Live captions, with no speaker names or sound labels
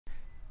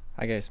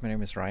Hi guys, my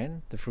name is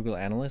Ryan, the Frugal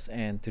Analyst,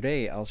 and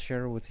today I'll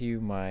share with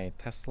you my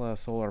Tesla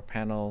solar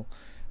panel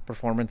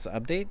performance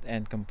update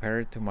and compare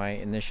it to my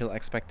initial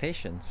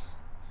expectations.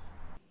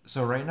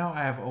 So right now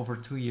I have over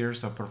 2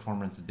 years of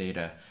performance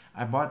data.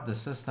 I bought the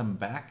system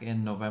back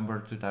in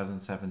November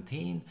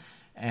 2017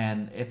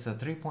 and it's a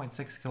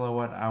 3.6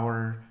 kilowatt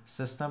hour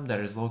system that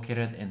is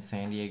located in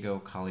San Diego,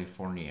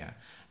 California.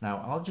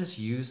 Now I'll just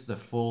use the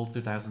full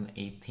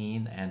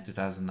 2018 and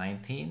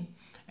 2019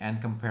 and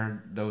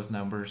compare those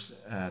numbers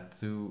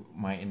to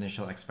my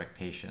initial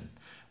expectation.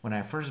 When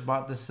I first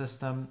bought the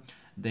system,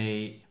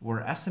 they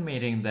were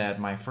estimating that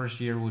my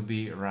first year would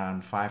be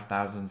around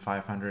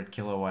 5,500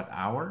 kilowatt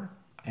hour,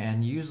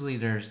 and usually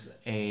there's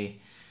a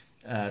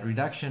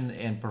reduction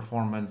in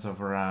performance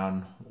of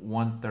around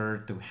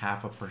 1/3 to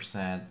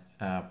 0.5%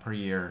 per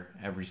year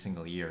every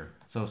single year.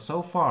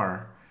 So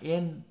far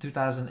in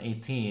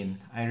 2018,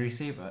 I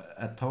received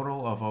a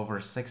total of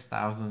over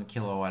 6,000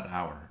 kilowatt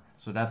hour.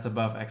 So that's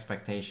above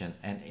expectation.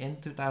 And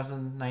in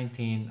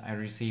 2019, I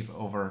received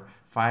over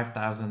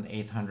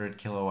 5,800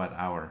 kilowatt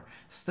hour.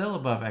 Still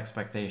above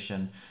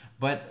expectation,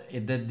 but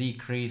it did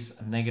decrease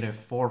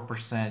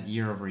 -4%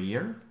 year over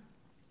year.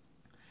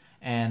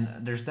 And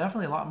there's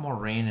definitely a lot more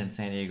rain in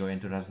San Diego in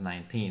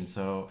 2019,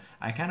 so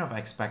I kind of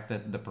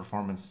expected the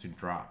performance to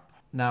drop.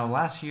 Now,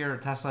 last year,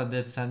 Tesla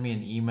did send me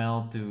an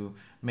email to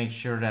make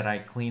sure that I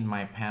cleaned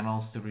my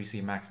panels to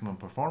receive maximum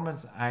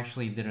performance. I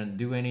actually didn't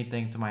do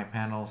anything to my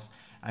panels.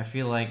 I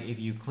feel like if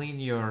you clean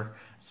your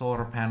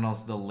solar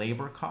panels, the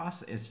labor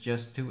cost is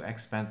just too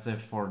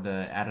expensive for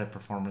the added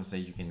performance that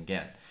you can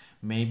get.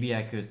 Maybe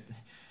I could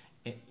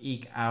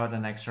eke out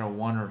an extra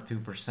 1 or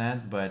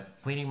 2%, but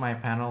cleaning my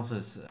panels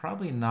is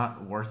probably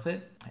not worth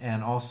it.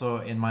 And also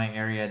in my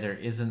area, there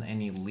isn't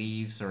any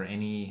leaves or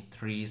any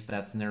trees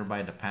that's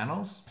nearby the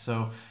panels.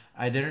 So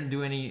I didn't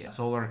do any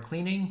solar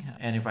cleaning.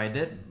 And if I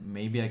did,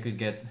 maybe I could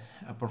get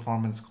a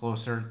performance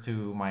closer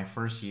to my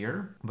first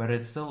year, but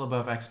it's still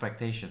above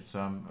expectations.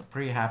 So I'm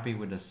pretty happy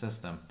with the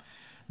system.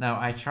 Now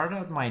I chart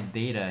out my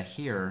data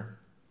here,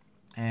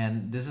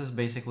 and this is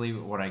basically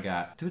what I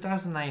got.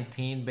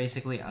 2019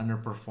 basically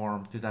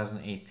underperformed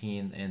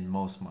 2018 in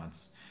most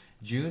months.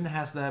 June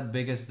has the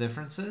biggest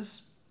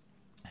differences.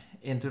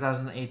 In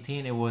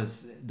 2018, it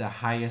was the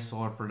highest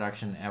solar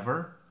production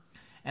ever.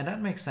 And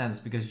that makes sense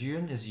because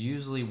June is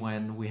usually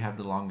when we have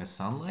the longest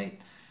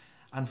sunlight.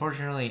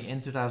 Unfortunately, in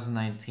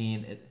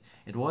 2019,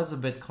 it was a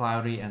bit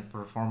cloudy and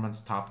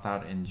performance topped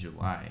out in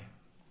July.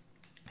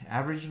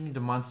 Averaging the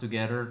months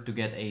together to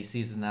get a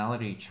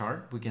seasonality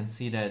chart, we can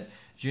see that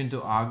June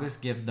to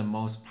August give the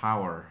most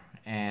power,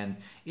 and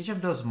each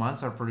of those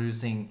months are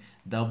producing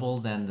double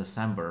than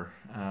December,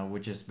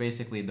 which is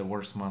basically the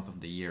worst month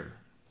of the year.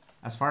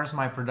 As far as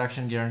my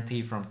production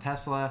guarantee from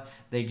Tesla,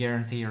 they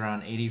guarantee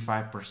around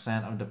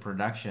 85% of the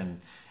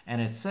production,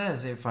 and it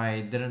says if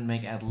I didn't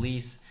make at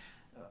least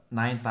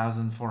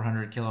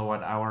 9,400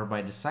 kilowatt hour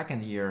by the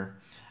second year,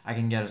 I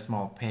can get a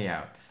small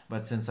payout.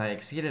 But since I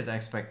exceeded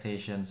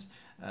expectations,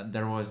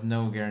 there was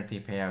no guarantee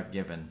payout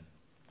given.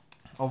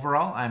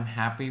 Overall, I'm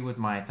happy with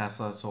my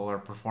Tesla solar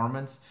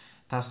performance.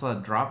 Tesla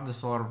dropped the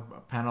solar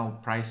panel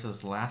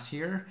prices last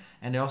year,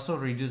 and they also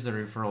reduced the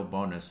referral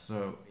bonus.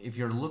 So if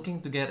you're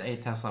looking to get a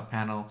Tesla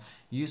panel,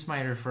 use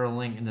my referral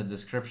link in the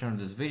description of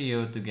this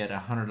video to get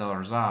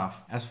 $100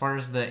 off. As far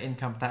as the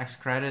income tax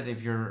credit,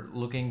 if you're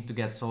looking to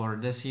get solar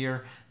this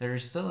year, there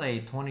is still a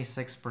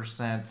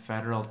 26%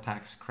 federal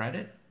tax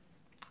credit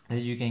that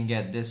you can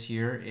get this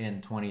year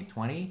in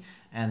 2020,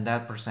 and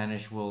that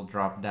percentage will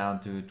drop down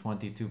to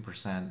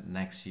 22%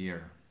 next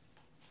year.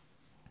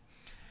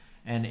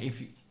 And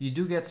if you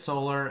do get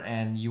solar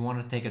and you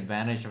want to take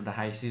advantage of the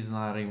high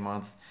seasonality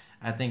month,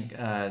 I think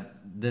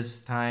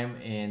this time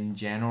in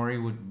January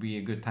would be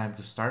a good time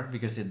to start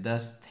because it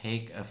does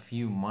take a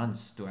few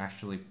months to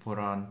actually put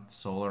on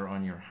solar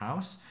on your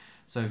house.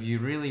 So if you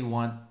really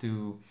want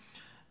to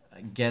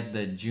get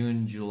the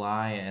June,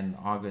 July, and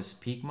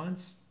August peak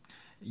months,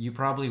 you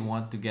probably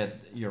want to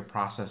get your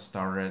process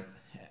started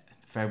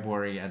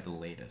February at the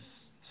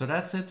latest. So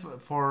that's it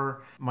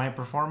for my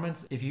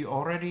performance. If you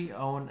already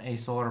own a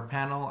solar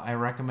panel, I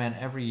recommend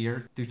every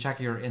year to check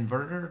your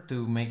inverter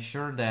to make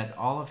sure that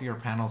all of your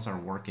panels are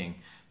working.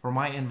 For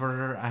my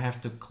inverter, I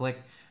have to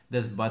click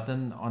this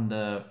button on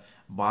the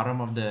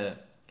bottom of the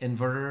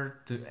inverter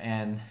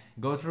and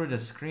go through the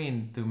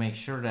screen to make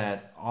sure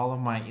that all of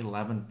my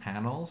 11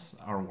 panels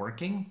are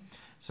working.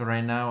 So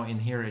right now in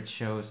here it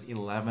shows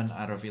 11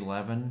 out of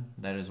 11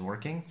 that is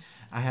working.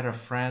 I had a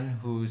friend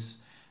whose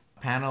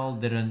panel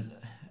didn't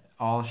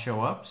all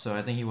show up, so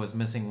I think he was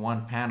missing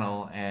one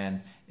panel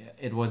and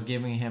it was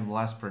giving him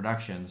less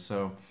production.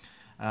 So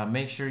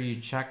make sure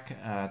you check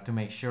to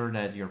make sure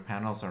that your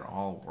panels are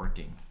all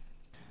working.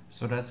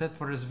 So that's it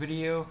for this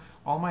video.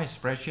 All my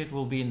spreadsheet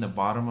will be in the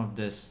bottom of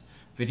this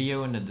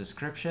video in the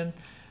description.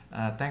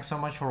 Thanks so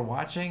much for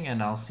watching,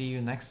 and I'll see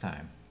you next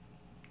time.